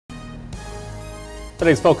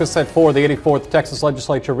Today's focus set for the 84th Texas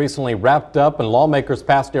legislature recently wrapped up, and lawmakers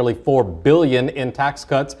passed nearly $4 billion in tax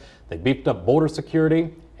cuts. They beefed up border security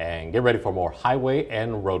and get ready for more highway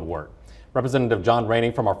and road work. Representative John Raney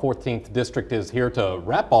from our 14th district is here to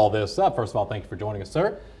wrap all this up. First of all, thank you for joining us,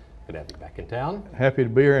 sir. Good to have you back in town. Happy to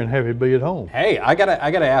be here and happy to be at home. Hey, I gotta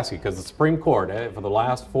ask you, because the Supreme Court for the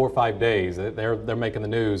last 4 or 5 days they're making the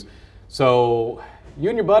news. So you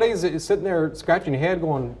and your buddies sitting there scratching your head,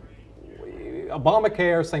 going,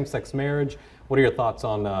 Obamacare, same-sex marriage. What are your thoughts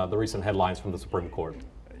on the recent headlines from the Supreme Court?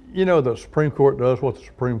 You know, the Supreme Court does what the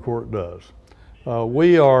Supreme Court does. I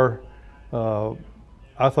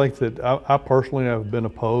think that I personally have been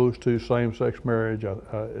opposed to same-sex marriage.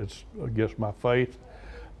 It's against my faith,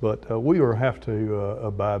 but we have to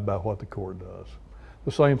abide by what the court does.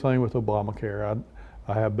 The same thing with Obamacare.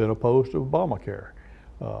 I have been opposed to Obamacare.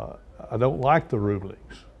 I don't like the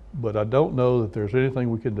rulings, but I don't know that there's anything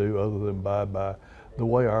we can do other than abide by the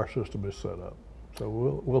way our system is set up. So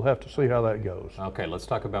we'll have to see how that goes. Okay, let's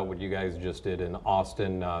talk about what you guys just did in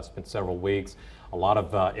Austin. Spent several weeks. A lot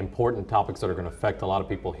of important topics that are going to affect a lot of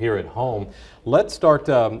people here at home. Let's start.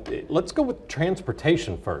 Let's go with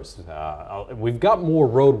transportation first. We've got more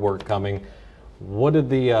road work coming. What did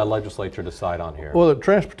the legislature decide on here? Well, the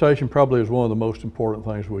transportation probably is one of the most important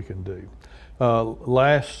things we can do.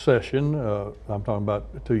 Last session, I'm talking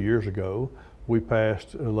about 2 years ago, we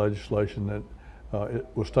passed legislation that it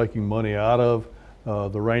was taking money out of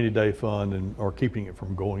the rainy day fund or keeping it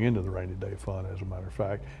from going into the rainy day fund, as a matter of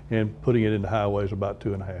fact, and putting it into highways, about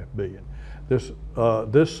 $2.5 billion.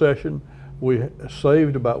 This session, we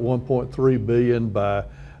saved about $1.3 billion by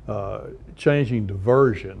changing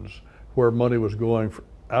diversions where money was going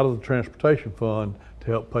out of the transportation fund to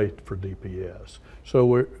help pay for DPS.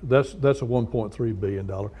 So that's a $1.3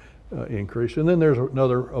 billion increase. And then there's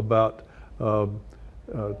another about $2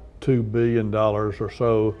 billion or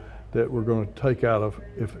so that we're going to take out of,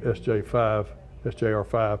 if SJR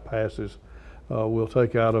 5 passes, we'll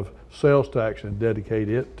take out of sales tax and dedicate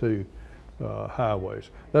it to highways.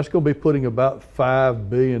 That's going to be putting about $5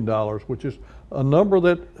 billion, which is a number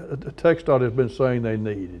that TxDOT has been saying they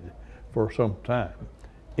needed for some time,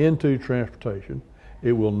 into transportation.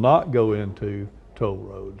 It will not go into toll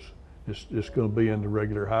roads. It's going to be into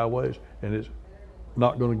regular highways, and it's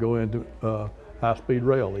not going to go into high-speed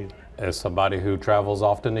rail either. As somebody who travels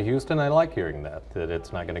often to Houston, I like hearing that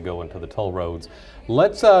it's not going to go into the toll roads.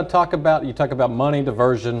 Let's talk about money,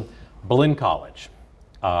 diversion, Blinn College.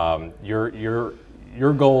 Your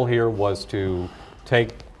goal here was to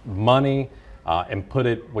take money and put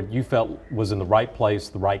it what you felt was in the right place,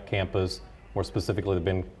 the right campus, more specifically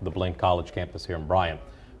the Blinn College campus here in Bryan.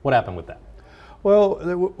 What happened with that?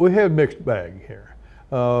 Well, we had a mixed bag here.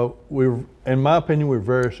 In my opinion, we're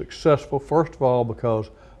very successful, first of all, because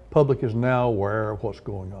public is now aware of what's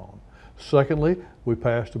going on. Secondly, we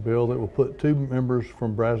passed a bill that will put 2 members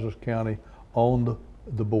from Brazos County on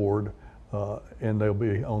the board, and they'll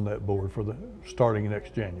be on that board starting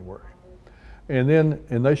next January.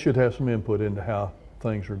 And they should have some input into how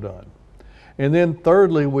things are done. And then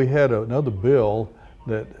thirdly, we had another bill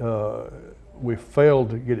that we failed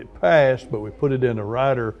to get it passed, but we put it in a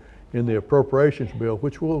rider in the appropriations bill,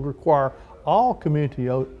 which will require all community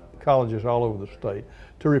colleges all over the state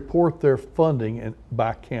to report their funding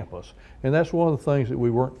by campus. And that's one of the things that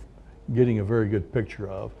we weren't getting a very good picture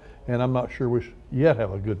of. And I'm not sure we yet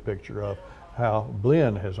have a good picture of how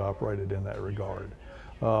Blinn has operated in that regard.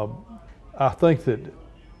 I think that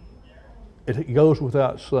it goes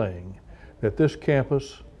without saying that this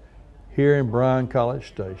campus here in Bryan College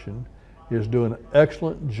Station is doing an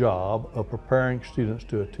excellent job of preparing students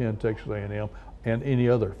to attend Texas A&M and any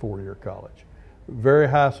other 4-year college. Very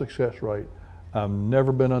high success rate. I've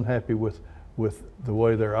never been unhappy with the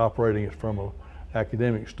way they're operating it from an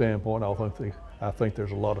academic standpoint. I think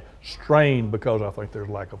there's a lot of strain because I think there's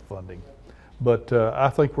lack of funding. But I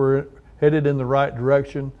think we're headed in the right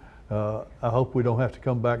direction. I hope we don't have to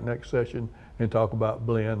come back next session and talk about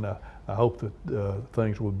Blinn. I hope that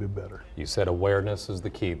things will be better. You said awareness is the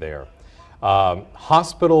key there.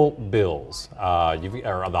 Hospital bills, or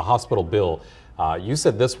the hospital bill, you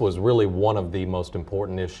said this was really one of the most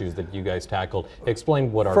important issues that you guys tackled.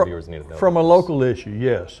 Explain what our viewers need to know. From a local issue,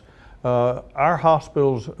 yes. Our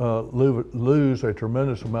hospitals lose a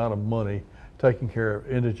tremendous amount of money taking care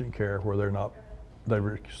of indigent care where they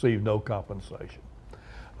receive no compensation.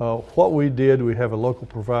 What we did, we have a local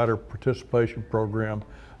provider participation program.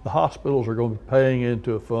 The hospitals are going to be paying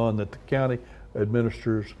into a fund that the county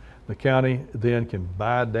administers. The county then can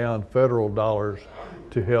buy down federal dollars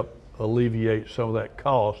to help alleviate some of that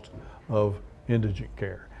cost of indigent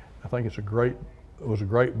care. I think it was a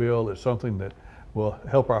great bill. It's something that will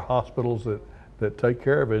help our hospitals that take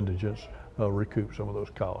care of indigents recoup some of those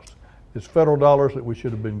costs. It's federal dollars that we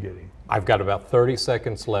should have been getting. I've got about 30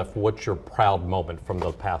 seconds left. What's your proud moment from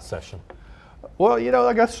the past session? Well, you know,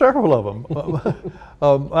 I got several of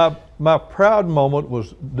them. My proud moment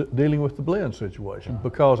was dealing with the blend situation,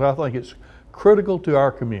 because I think it's critical to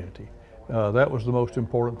our community. That was the most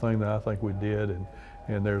important thing that I think we did,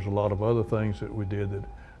 and there's a lot of other things that we did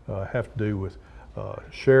that have to do with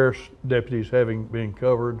sheriff's deputies being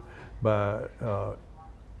covered by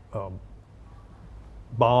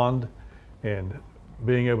bond and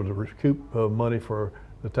being able to recoup money for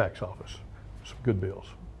the tax office. Some good bills.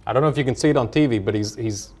 I don't know if you can see it on TV, but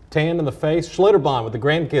he's tan in the face, Schlitterbahn with the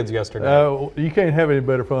grandkids yesterday. You can't have any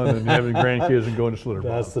better fun than having grandkids and going to Schlitterbahn.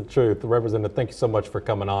 That's the truth. Representative, thank you so much for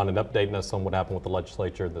coming on and updating us on what happened with the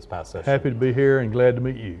legislature this past session. Happy to be here and glad to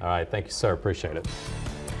meet you. All right, thank you, sir. Appreciate it.